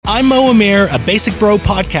I'm Mo Amir, a basic bro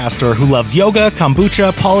podcaster who loves yoga,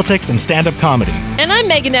 kombucha, politics, and stand-up comedy. And I'm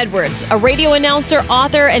Megan Edwards, a radio announcer,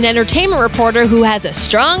 author, and entertainment reporter who has a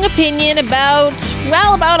strong opinion about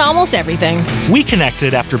almost everything. We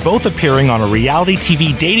connected after both appearing on a reality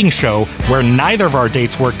TV dating show where neither of our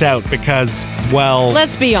dates worked out because, well...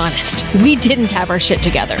 Let's be honest, we didn't have our shit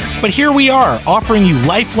together. But here we are, offering you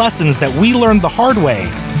life lessons that we learned the hard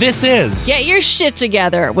way. This is... Get Your Shit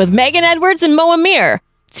Together with Megan Edwards and Mo Amir.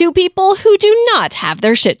 Two people who do not have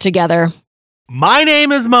their shit together. My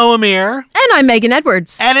name is Mo Amir. And I'm Megan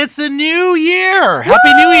Edwards. And it's a new year.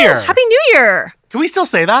 Happy New Year. Happy New Year. Can we still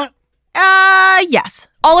say that? Yes.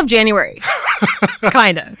 All of January.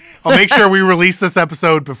 Kinda. I'll make sure we release this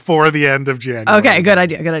episode before the end of January. Okay, good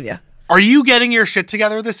idea. Are you getting your shit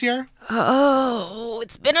together this year? Oh,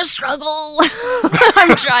 it's been a struggle.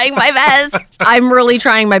 I'm trying my best. I'm really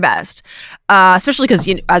trying my best. Especially because,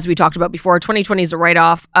 as we talked about before, 2020 is a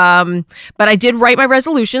write-off. But I did write my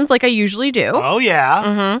resolutions like I usually do. Oh, yeah.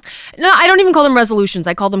 Mm-hmm. No, I don't even call them resolutions.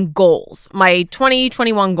 I call them goals. My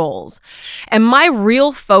 2021 goals. And my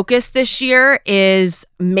real focus this year is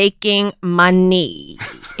making money.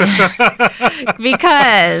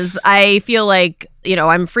 Because I feel like,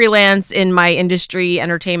 I'm freelance in my industry,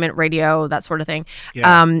 entertainment, radio, that sort of thing.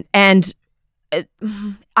 Yeah. And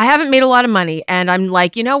I haven't made a lot of money. And I'm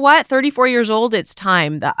like, you know what? 34 years old, it's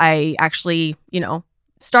time that I actually,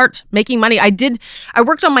 start making money. I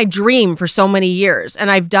worked on my dream for so many years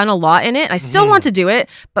and I've done a lot in it. And I still want to do it,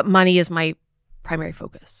 but money is my primary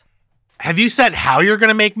focus. Have you said how you're going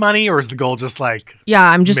to make money, or is the goal just like... Yeah,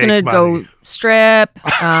 I'm just going to go strip,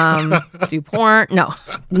 do porn.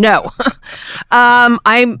 No.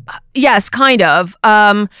 Yes, kind of.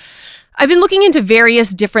 I've been looking into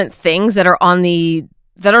various different things that are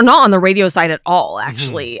not on the radio side at all,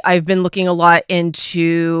 actually. I've been looking a lot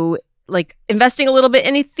into like investing a little bit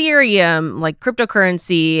in Ethereum, like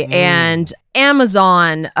cryptocurrency, and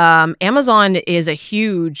Amazon. Amazon is a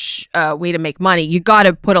huge way to make money. You got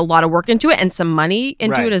to put a lot of work into it and some money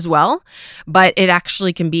into it as well, but it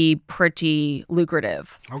actually can be pretty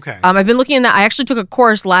lucrative. Okay. I've been looking at that. I actually took a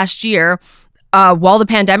course last year while the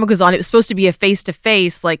pandemic was on. It was supposed to be a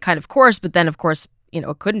face-to-face like kind of course, but then of course,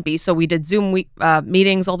 it couldn't be. So we did Zoom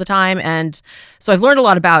meetings all the time. And so I've learned a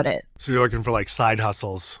lot about it. So you're looking for like side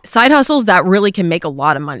hustles. Side hustles that really can make a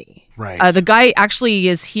lot of money. Right. The guy actually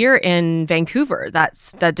is here in Vancouver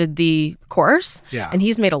that did the course. Yeah. And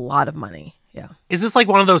he's made a lot of money. Yeah. Is this like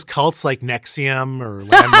one of those cults like Nexium or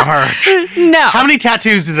Landmark? No. How many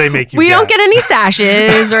tattoos do they make you We get? don't get any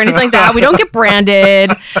sashes or anything like that. We don't get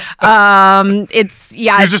branded.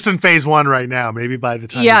 You're just in phase 1 right now. Maybe by the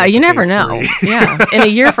time you never phase know. 3. Yeah. In a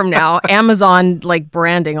year from now, Amazon like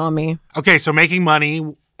branding on me. Okay, so making money.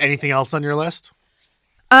 Anything else on your list?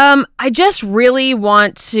 I just really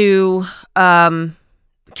want to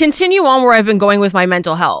continue on where I've been going with my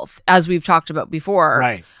mental health, as we've talked about before.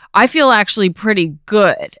 Right. I feel actually pretty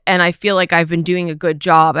good, and I feel like I've been doing a good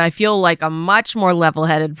job, and I feel like a much more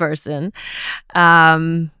level-headed person,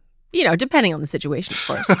 depending on the situation, of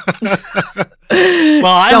course.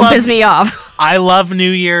 Well, Don't piss me off. I love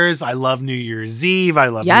New Year's. I love New Year's Eve. I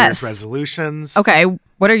love New Year's resolutions. Okay,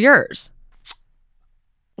 what are yours?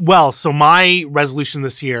 Well, so my resolution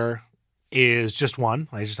this year is just one.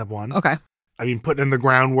 I just have one. Okay. I've been putting in the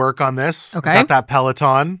groundwork on this. Okay. I got that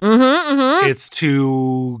Peloton. It's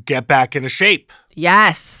to get back into shape.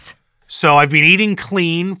 Yes. So I've been eating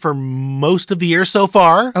clean for most of the year so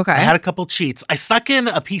far. Okay. I had a couple cheats. I stuck in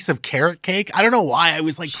a piece of carrot cake. I don't know why. I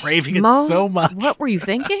was like craving it so much. What were you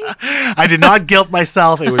thinking? I did not guilt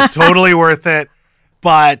myself. It was totally worth it.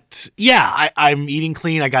 But yeah, I'm eating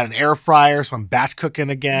clean. I got an air fryer, so I'm batch cooking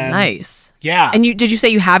again. Nice. Yeah. And did you say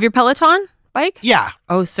you have your Peloton bike? Yeah.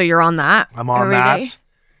 Oh, so you're on that? I'm on every that. day?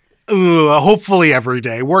 Hopefully every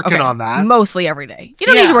day. Working on that. Mostly every day. You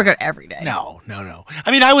don't need to work out every day. No. I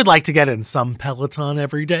mean, I would like to get in some Peloton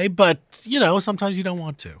every day, but, sometimes you don't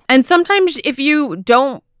want to. And sometimes if you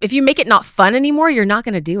make it not fun anymore, you're not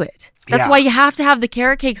going to do it. That's why you have to have the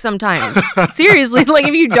carrot cake sometimes. Seriously. Like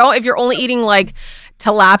if you're only eating like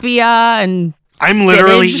tilapia and I'm spinach.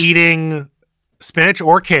 literally eating spinach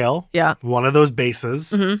or kale. Yeah. One of those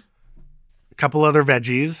bases. A couple other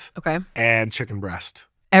veggies. Okay. And chicken breast.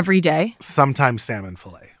 Every day? Sometimes salmon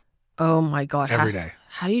fillet. Oh my God. Every day.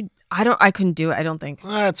 How do you, I couldn't do it. I don't think.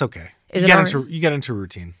 It's okay. You get into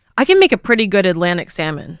routine. I can make a pretty good Atlantic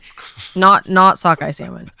salmon. Not sockeye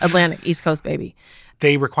salmon. Atlantic, East Coast baby.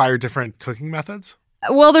 They require different cooking methods?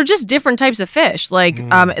 Well, they're just different types of fish. Like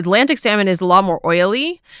Atlantic salmon is a lot more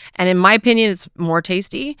oily, and in my opinion, it's more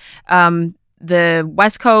tasty. The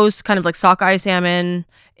West Coast, kind of like sockeye salmon,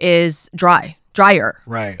 is dry. drier.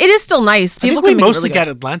 Right. It is still nice. I think People we can make it mostly really get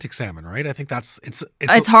good. Atlantic salmon, right? I think it's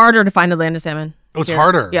It's harder to find Atlantic salmon. Oh, it's here.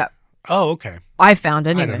 harder. Yeah. Oh, okay. I found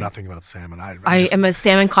it I anyway. know nothing about salmon. I am a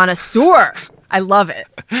salmon connoisseur. I love it.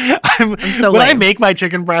 I'm so when I lame. make my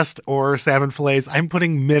chicken breast or salmon fillets, I'm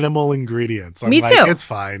putting minimal ingredients. I'm Me like, too. It's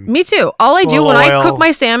fine. Me too. All I do Little when I oil. cook my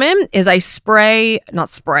salmon is I squeeze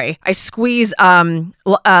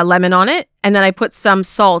lemon on it, and then I put some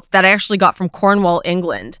salt that I actually got from Cornwall,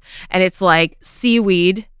 England, and it's like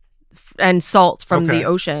seaweed and salt from Okay. the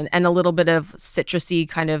ocean, and a little bit of citrusy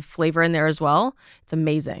kind of flavor in there as well. It's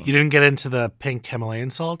amazing. You didn't get into the pink Himalayan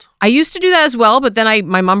salt? I used to do that as well, but then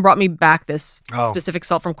my mom brought me back this Oh. specific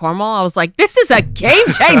salt from Cornwall. I was like, this is a game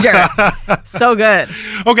changer. So good.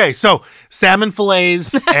 Okay, so salmon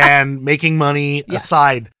fillets and making money Yes.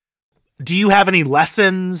 aside, do you have any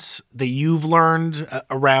lessons that you've learned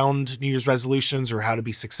around New Year's resolutions or how to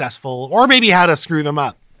be successful or maybe how to screw them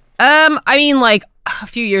up? I mean, like a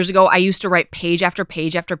few years ago, I used to write page after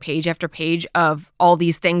page after page after page of all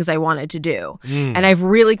these things I wanted to do. And I've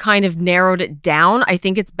really kind of narrowed it down. I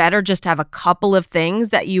think it's better just to have a couple of things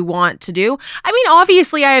that you want to do. I mean,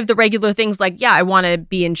 obviously, I have the regular things like, yeah, I want to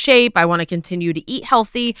be in shape. I want to continue to eat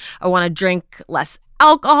healthy. I want to drink less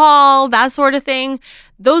alcohol, that sort of thing.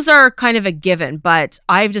 Those are kind of a given. But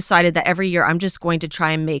I've decided that every year I'm just going to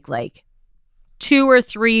try and make like 2 or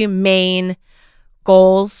 3 main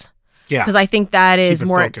goals. Yeah. Because I think that is Keep it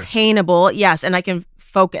more focused. attainable. Yes, and I can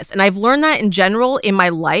focus. And I've learned that in general in my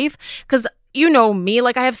life because you know me,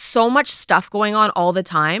 like I have so much stuff going on all the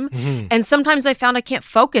time. Mhm. And sometimes I found I can't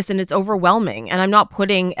focus and it's overwhelming and I'm not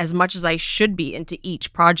putting as much as I should be into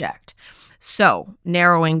each project. So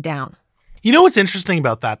narrowing down. You know what's interesting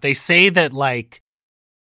about that? They say that like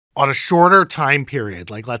on a shorter time period,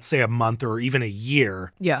 like let's say a month or even a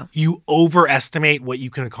year, Yeah. you overestimate what you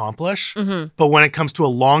can accomplish. Mm-hmm. But when it comes to a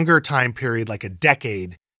longer time period, like a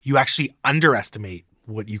decade, you actually underestimate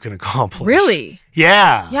what you can accomplish. Really?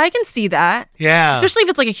 Yeah. Yeah, I can see that. Yeah. Especially if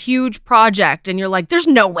it's like a huge project and you're like, there's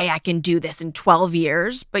no way I can do this in 12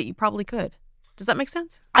 years, but you probably could. Does that make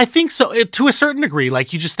sense? I think so. To a certain degree,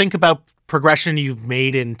 like you just think about progression you've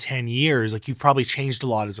made in 10 years, like you've probably changed a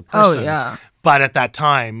lot as a person. Oh, yeah. But at that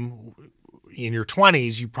time, in your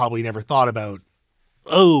 20s, you probably never thought about,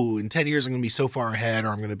 oh, in 10 years, I'm going to be so far ahead or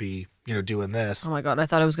I'm going to be, you know, doing this. Oh my God, I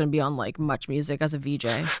thought I was going to be on like Much Music as a VJ.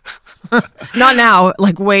 Not now,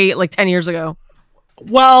 like 10 years ago.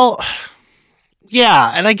 Well,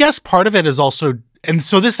 yeah. And I guess part of it is also, and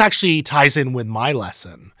so this actually ties in with my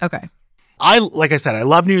lesson. Okay. Like I said, I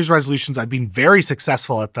love New Year's resolutions. I've been very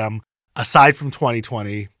successful at them aside from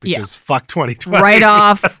 2020 because fuck 2020. Right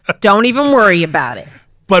off. Don't even worry about it.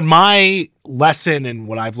 But my lesson and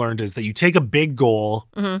what I've learned is that you take a big goal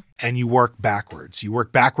and you work backwards. You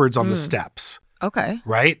work backwards on the steps, Okay.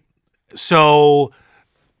 right? So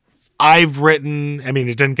I've written, I mean,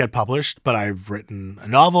 it didn't get published, but I've written a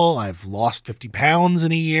novel. I've lost 50 pounds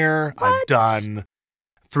in a year. What? I've done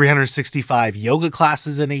 365 yoga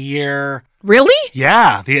classes in a year. Really?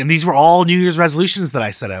 Yeah. And these were all New Year's resolutions that I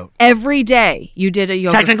set out. Every day you did a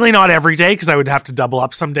yoga. Technically not every day because I would have to double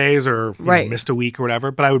up some days or you know, Right. missed a week or whatever,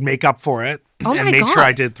 but I would make up for it Oh and my make sure God.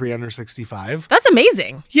 I did 365. That's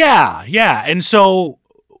amazing. Yeah, yeah. And so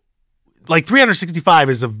like 365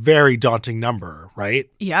 is a very daunting number, right?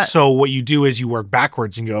 Yeah. So what you do is you work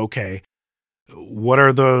backwards and go, okay, what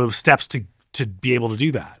are the steps to be able to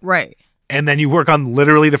do that? Right. And then you work on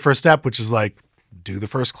literally the first step, which is like do the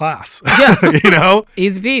first class. Yeah. You know?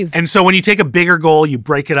 Easy peasy. And so when you take a bigger goal, you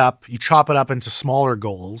break it up, you chop it up into smaller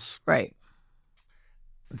goals. Right.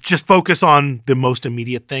 Just focus on the most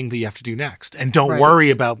immediate thing that you have to do next. And don't Right. worry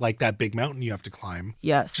about like that big mountain you have to climb.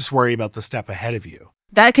 Yes. Just worry about the step ahead of you.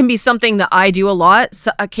 That can be something that I do a lot.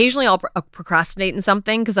 So occasionally I'll procrastinate in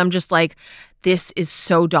something because I'm just like, this is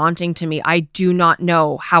so daunting to me. I do not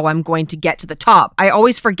know how I'm going to get to the top. I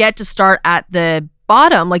always forget to start at the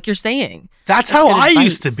bottom, like you're saying. That's how good I advice.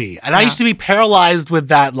 used to be. And I Yeah. used to be paralyzed with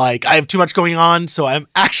that, like, I have too much going on, so I'm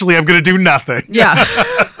going to do nothing. Yeah.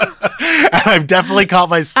 And I've definitely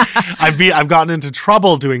I've gotten into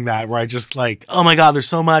trouble doing that where I just like, oh my God, there's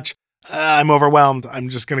so much. I'm overwhelmed. I'm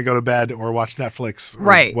just going to go to bed or watch Netflix or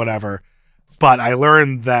Right. whatever. But I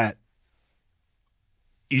learned that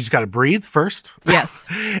you just got to breathe first. Yes.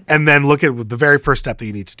 And then look at the very first step that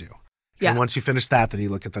you need to do. Yeah. And once you finish that, then you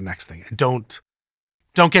look at the next thing. And don't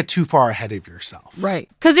get too far ahead of yourself. Right.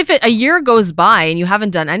 Because if a year goes by and you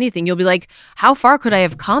haven't done anything, you'll be like, how far could I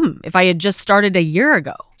have come if I had just started a year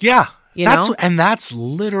ago? Yeah. You know? And that's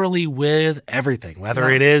literally with everything, whether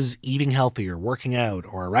Yeah. it is eating healthy or working out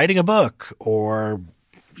or writing a book or,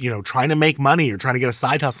 you know, trying to make money or trying to get a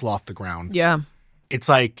side hustle off the ground. Yeah. It's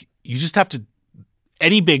like you just have to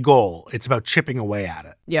any big goal, it's about chipping away at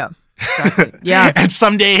it. Yeah. Exactly. Yeah. And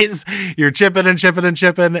some days you're chipping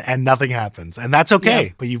and nothing happens. And that's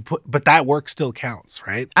okay. Yeah. But that work still counts,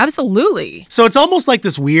 right? Absolutely. So it's almost like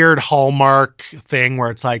this weird Hallmark thing where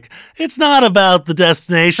it's like, it's not about the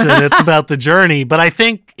destination, it's about the journey. But I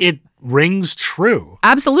think it rings true.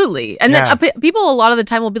 Absolutely. And then people a lot of the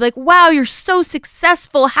time will be like, wow, you're so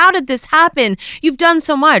successful. How did this happen? You've done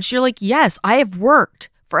so much. You're like, yes, I have worked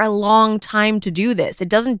for a long time to do this. It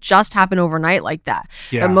doesn't just happen overnight like that.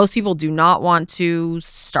 Yeah. But most people do not want to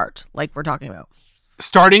start like we're talking about.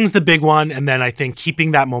 Starting's the big one. And then I think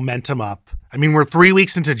keeping that momentum up. I mean, we're 3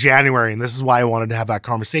 weeks into January, and this is why I wanted to have that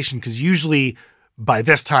conversation, because usually by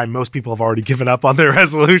this time, most people have already given up on their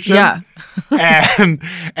resolution. Yeah.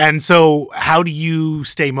 and so how do you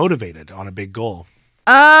stay motivated on a big goal?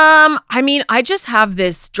 I mean, I just have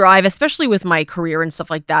this drive, especially with my career and stuff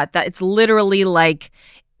like that it's literally like,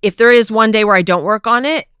 if there is one day where I don't work on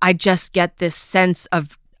it, I just get this sense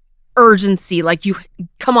of urgency. Like, you,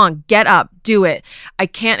 come on, get up, do it. I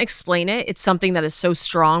can't explain it. It's something that is so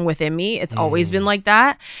strong within me. It's always been like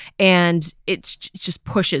that. And it just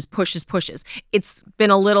pushes. It's been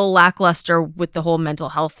a little lackluster with the whole mental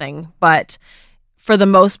health thing. But for the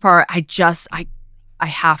most part, I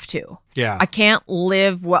have to. Yeah. I can't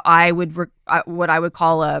live what I would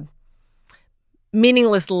call a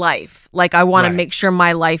meaningless life. Like, I want to make sure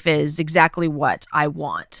my life is exactly what I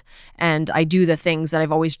want, and I do the things that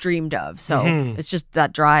I've always dreamed of. So it's just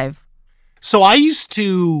that drive. So I used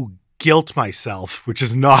to guilt myself, which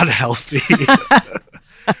is not healthy.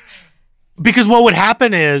 Because what would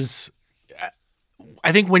happen is,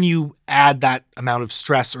 I think when you add that amount of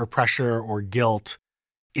stress or pressure or guilt,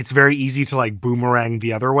 it's very easy to like boomerang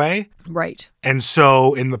the other way. Right. And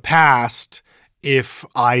so in the past, if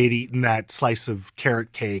I had eaten that slice of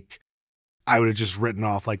carrot cake, I would have just written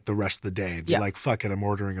off like the rest of the day and be like, fuck it, I'm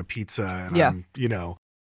ordering a pizza. And I'm,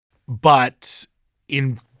 but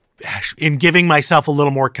in giving myself a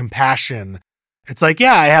little more compassion, it's like,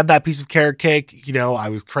 yeah, I had that piece of carrot cake, I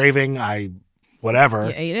was craving, whatever.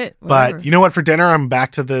 You ate it. Whatever. But you know what? For dinner, I'm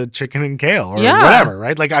back to the chicken and kale or whatever,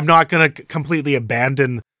 right? Like, I'm not going to completely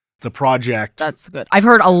abandon the project. That's good. I've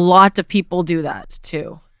heard a lot of people do that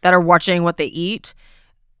too, that are watching what they eat.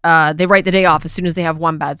 They write the day off as soon as they have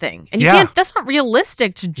one bad thing. And you can't, that's not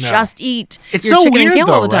realistic to just eat it's your so chicken weird and kale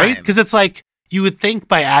though, all the time. right? Because it's like, you would think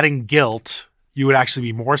by adding guilt, you would actually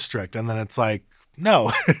be more strict. And then it's like,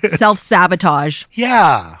 no. Self-sabotage.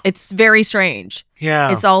 Yeah. It's very strange.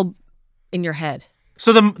 Yeah. It's all in your head.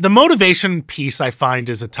 So the motivation piece I find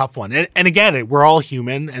is a tough one. And again, we're all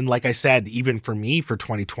human. And like I said, even for me for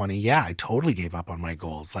 2020, I totally gave up on my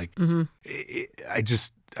goals. Like it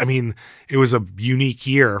was a unique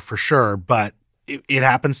year for sure, but it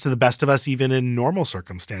happens to the best of us, even in normal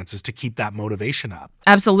circumstances, to keep that motivation up.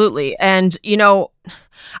 Absolutely. And,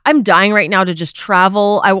 I'm dying right now to just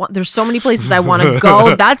travel. There's so many places I want to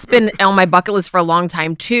go. That's been on my bucket list for a long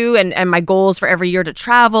time too. And my goals for every year to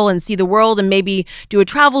travel and see the world and maybe do a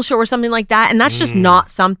travel show or something like that. And that's just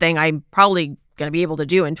not something I'm probably going to be able to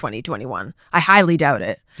do in 2021. I highly doubt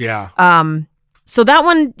it. Yeah. So that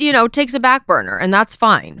one, takes a back burner, and that's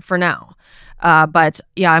fine for now. But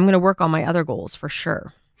yeah, I'm going to work on my other goals for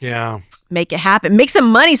sure. Yeah. Make it happen. Make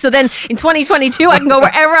some money so then in 2022 I can go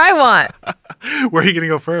wherever I want. Where are you going to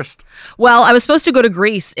go first? Well, I was supposed to go to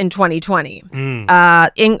Greece in 2020. I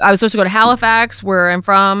was supposed to go to Halifax, where I'm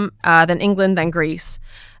from, then England, then Greece.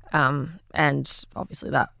 And obviously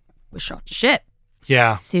that was shot to shit.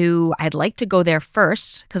 Yeah. So I'd like to go there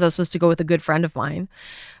first because I was supposed to go with a good friend of mine.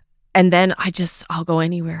 And then I'll go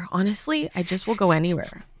anywhere. Honestly, I just will go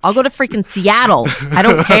anywhere. I'll go to freaking Seattle. I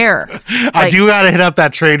don't care. I do got to hit up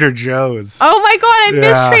that Trader Joe's. Oh my God, I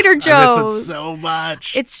miss Trader Joe's. I miss it so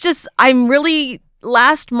much. It's just,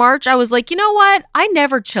 last March, I was like, you know what? I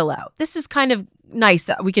never chill out. This is kind of nice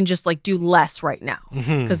that we can just like do less right now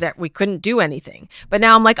because we couldn't do anything. But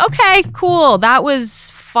now I'm like, okay, cool. That was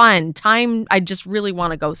fun. I just really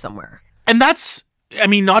want to go somewhere. And that's,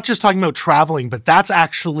 not just talking about traveling, but that's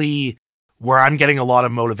actually where I'm getting a lot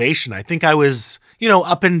of motivation. I think I was,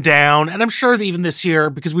 up and down, and I'm sure that even this year,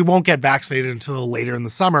 because we won't get vaccinated until later in the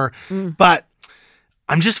summer, but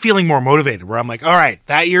I'm just feeling more motivated where I'm like, all right,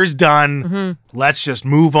 that year's done. Let's just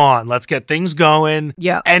move on. Let's get things going.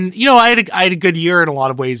 Yeah. And, I had a good year in a lot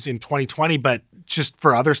of ways in 2020, but just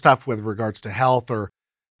for other stuff with regards to health or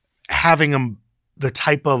having the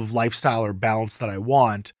type of lifestyle or balance that I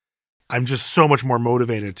want, I'm just so much more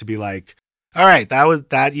motivated to be like, all right,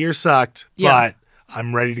 that year sucked, but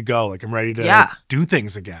I'm ready to go. Like, I'm ready to do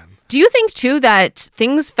things again. Do you think, too, that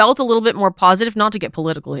things felt a little bit more positive, not to get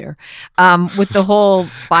political here, with the whole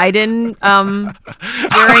Biden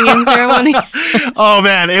swearing-in ceremony? Oh,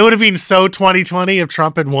 man. It would have been so 2020 if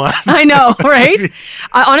Trump had won. I know, right?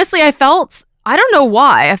 Honestly, I don't know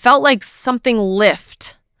why. I felt like something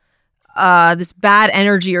lift. This bad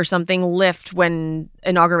energy or something lift when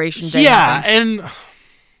Inauguration Day happened. And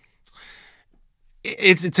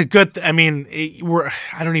it's a good. I mean,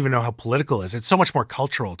 I don't even know how political it is. It's so much more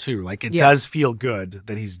cultural too. Like it does feel good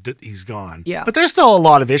that he's gone. Yeah. But there's still a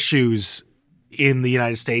lot of issues in the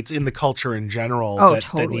United States, in the culture in general,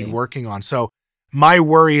 that need working on. So my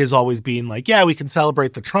worry has always been like, yeah, we can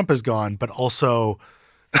celebrate that Trump is gone, but also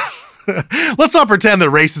let's not pretend that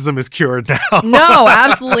racism is cured now. No,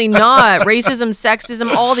 absolutely not. Racism,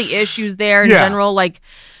 sexism, all the issues there in general. Like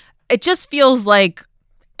it just feels like.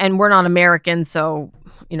 And we're not American, so,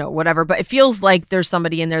 whatever. But it feels like there's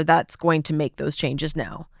somebody in there that's going to make those changes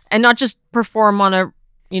now. And not just perform on a,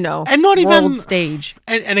 and not world stage.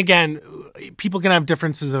 And again, people can have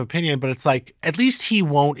differences of opinion, but it's like, at least he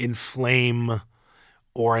won't inflame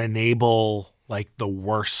or enable, like, the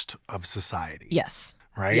worst of society. Yes.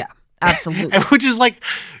 Right? Yeah, absolutely. Which is like,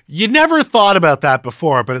 you never thought about that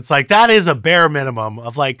before, but it's like, that is a bare minimum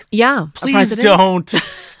of like, please don't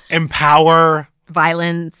empower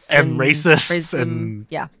violence and racists and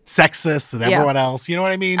sexist and everyone else. You know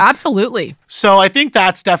what I mean? Absolutely. So I think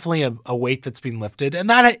that's definitely a weight that's been lifted. And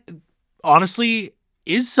that honestly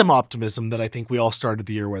is some optimism that I think we all started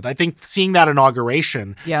the year with. I think seeing that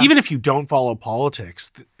inauguration, even if you don't follow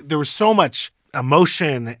politics, there was so much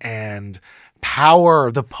emotion and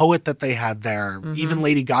power, the poet that they had there, even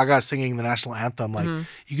Lady Gaga singing the national anthem, like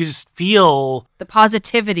you could just feel the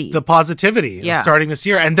positivity of starting this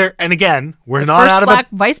year. And again, we're not out of black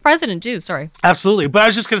vice president too. Sorry. Absolutely. But I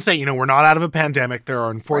was just going to say, we're not out of a pandemic. There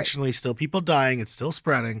are unfortunately still people dying. It's still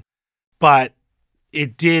spreading, but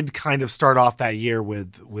it did kind of start off that year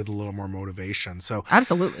with a little more motivation. So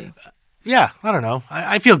absolutely. I don't know.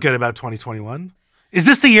 I feel good about 2021. Is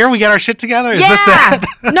this the year we get our shit together? Is this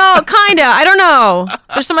it? No, kind of. I don't know.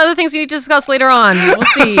 There's some other things we need to discuss later on. We'll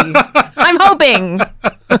see. I'm hoping.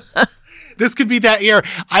 This could be that year.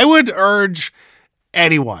 I would urge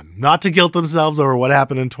anyone not to guilt themselves over what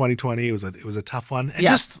happened in 2020. It was a tough one. And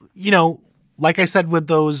just, like I said with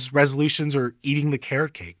those resolutions or eating the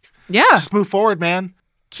carrot cake. Yeah. Just move forward, man.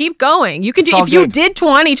 Keep going. You can do, if you did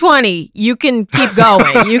 2020, you can keep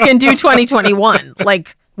going. You can do 2021.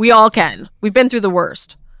 Like, we all can. We've been through the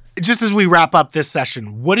worst. Just as we wrap up this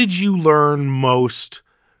session, what did you learn most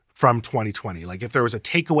from 2020? Like, if there was a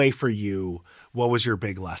takeaway for you, what was your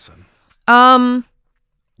big lesson? To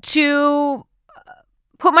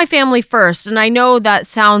put my family first. And I know that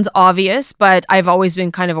sounds obvious, but I've always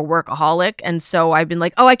been kind of a workaholic. And so I've been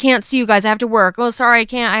like, oh, I can't see you guys. I have to work. Oh, sorry, I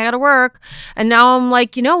can't. I got to work. And now I'm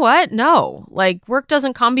like, you know what? No, like work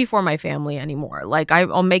doesn't come before my family anymore. Like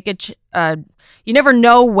I'll make it. You never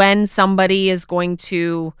know when somebody is going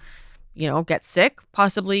to, get sick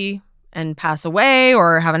possibly and pass away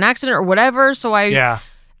or have an accident or whatever. So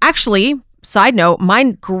actually, side note,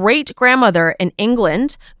 my great grandmother in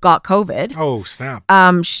England got COVID. Oh, snap.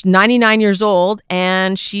 She's 99 years old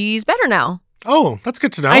and she's better now. Oh, that's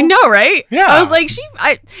good to know. I know, right? Yeah. I was like,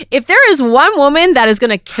 if there is one woman that is going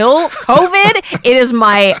to kill COVID, it is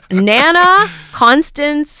my Nana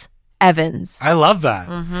Constance Evans. I love that.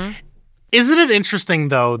 Mm-hmm. Isn't it interesting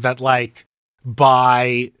though that like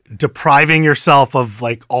by depriving yourself of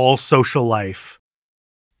like all social life,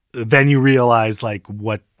 then you realize like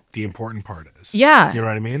what the important part is. Yeah. You know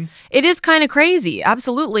what I mean? It is kind of crazy.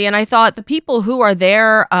 Absolutely. And I thought the people who are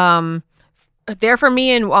there for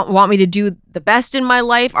me and want me to do the best in my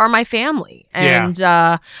life are my family. And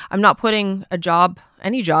I'm not putting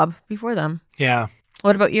any job before them. Yeah.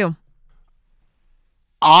 What about you?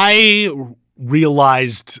 I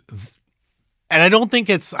realized, and I don't think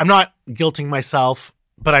I'm not guilting myself,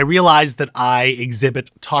 but I realized that I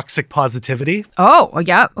exhibit toxic positivity. Oh,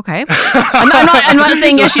 yeah. Okay. I'm not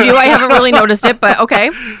saying yes, you do. I haven't really noticed it, but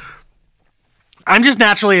okay. I'm just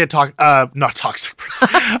naturally not toxic person.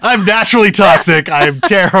 I'm naturally toxic. I'm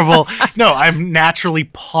terrible. No, I'm naturally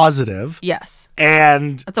positive. Yes.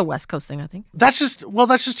 And that's a West Coast thing, I think. That's just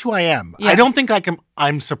who I am. Yeah. I don't think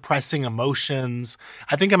I'm suppressing emotions.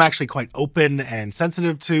 I think I'm actually quite open and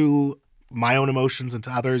sensitive to my own emotions and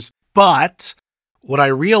to others. But what I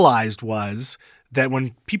realized was that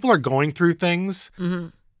when people are going through things, mm-hmm.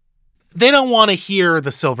 they don't want to hear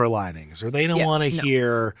the silver linings, or they don't want to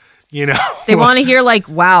hear, They want to hear like,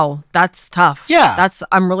 wow, that's tough. Yeah.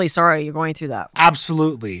 I'm really sorry you're going through that.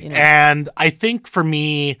 Absolutely. And I think for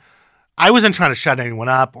me, I wasn't trying to shut anyone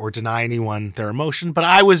up or deny anyone their emotion, but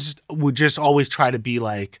I would just always try to be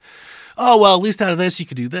like, oh, well, at least out of this, you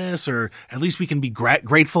could do this, or at least we can be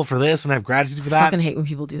grateful for this and have gratitude for that. I fucking hate when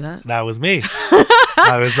people do that. That was me.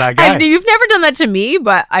 I was that guy. You've never done that to me,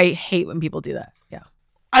 but I hate when people do that. Yeah.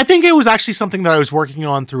 I think it was actually something that I was working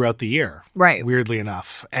on throughout the year. Right. Weirdly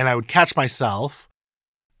enough. And I would catch myself,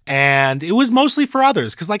 and it was mostly for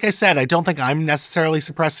others. Because like I said, I don't think I'm necessarily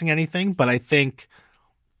suppressing anything, but I think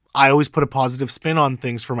I always put a positive spin on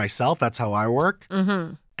things for myself. That's how I work.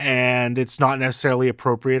 Mm-hmm. And it's not necessarily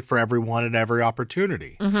appropriate for everyone at every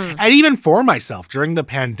opportunity. Mm-hmm. And even for myself during the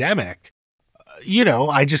pandemic,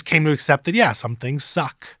 I just came to accept that, yeah, some things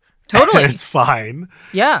suck. Totally. It's fine.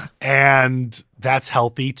 Yeah. And that's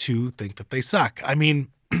healthy to think that they suck. I mean,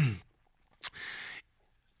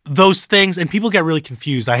 those things, and people get really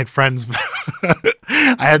confused. I had friends,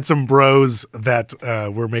 I had some bros that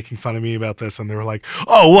were making fun of me about this, and they were like,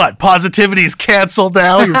 oh, what? Positivity is canceled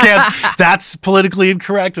now? That's politically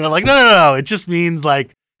incorrect. And I'm like, no. It just means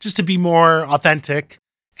like, just to be more authentic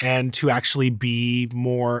and to actually be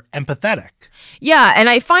more empathetic. Yeah, and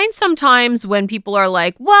I find sometimes when people are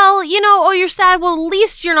like, well, oh, you're sad. Well, at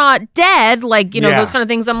least you're not dead. Like, those kind of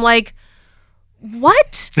things. I'm like,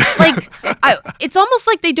 what? Like, it's almost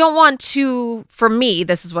like they don't want to, for me,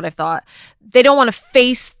 this is what I've thought, they don't want to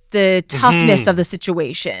face the toughness of the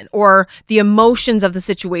situation or the emotions of the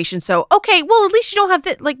situation. So, okay, well, at least you don't have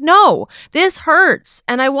that. Like, no, this hurts.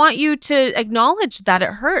 And I want you to acknowledge that it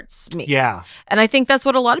hurts me. Yeah. And I think that's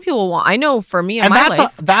what a lot of people want. I know for me in my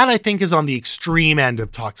life. That I think is on the extreme end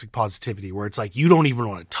of toxic positivity, where it's like, you don't even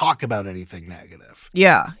want to talk about anything negative.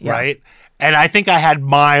 Yeah. Right? And I think I had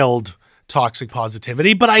mild toxic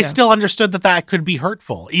positivity, but I still understood that could be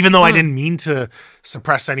hurtful, even though I didn't mean to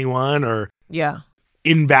suppress anyone or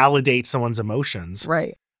invalidate someone's emotions.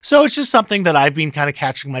 Right. So it's just something that I've been kind of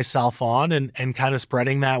catching myself on and kind of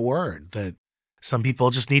spreading that word that some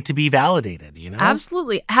people just need to be validated,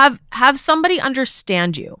 Absolutely. Have somebody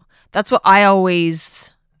understand you. That's what I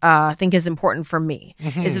always think is important for me,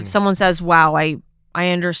 is if someone says, wow, I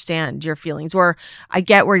understand your feelings, or I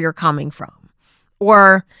get where you're coming from,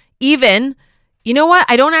 or even, you know what?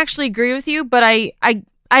 I don't actually agree with you, but I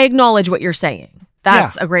acknowledge what you're saying.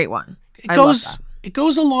 That's a great one. It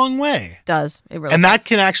goes a long way. It does. It really and does. That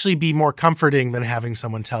can actually be more comforting than having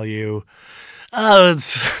someone tell you, oh,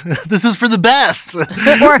 this is for the best. Or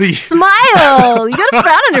smile. You got a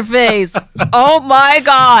frown on your face. Oh my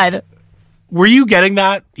God. Were you getting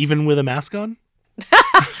that even with a mask on?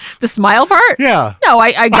 The smile part? Yeah. No,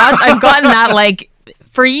 I've gotten that like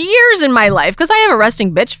for years in my life, because I have a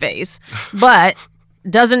resting bitch face, but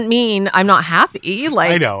doesn't mean I'm not happy.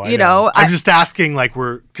 Like, I know. I'm just asking, like,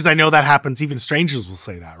 because I know that happens. Even strangers will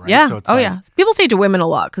say that, right? Yeah. So it's yeah. People say it to women a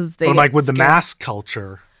lot because they. But like with the mask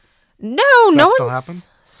culture. No, does no that still happen?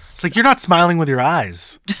 It's like, you're not smiling with your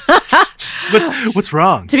eyes. What's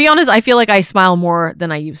wrong? To be honest, I feel like I smile more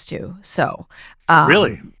than I used to. So.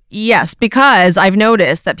 Really? Yes, because I've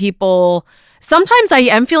noticed that people. Sometimes I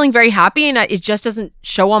am feeling very happy and it just doesn't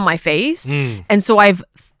show on my face. And so I've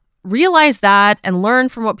realized that and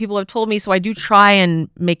learned from what people have told me. So I do try and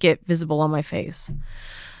make it visible on my face.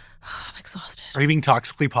 I'm exhausted. Are you being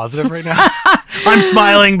toxically positive right now? I'm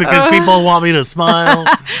smiling because people want me to smile.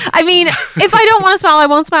 I mean, if I don't want to smile, I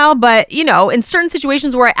won't smile. But, in certain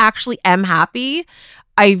situations where I actually am happy,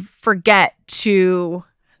 I forget to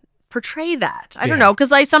portray that. I don't know,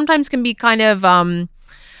 because I sometimes can be kind of...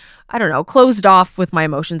 closed off with my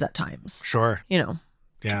emotions at times. Sure.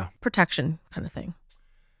 Yeah. Protection kind of thing.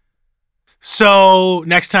 So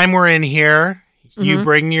next time we're in here, you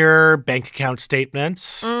bring your bank account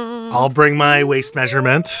statements. I'll bring my waist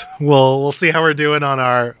measurement. We'll see how we're doing on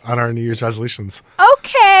our New Year's resolutions.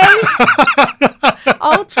 Okay.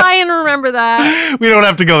 I'll try and remember that. We don't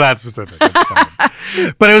have to go that specific. It's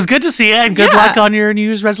fine. But it was good to see you, and good luck on your New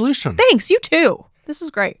Year's resolution. Thanks. You too. This was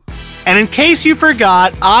great. And in case you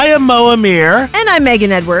forgot, I am Mo Amir. And I'm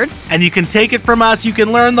Megan Edwards. And you can take it from us. You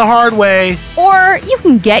can learn the hard way. Or you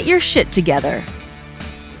can get your shit together.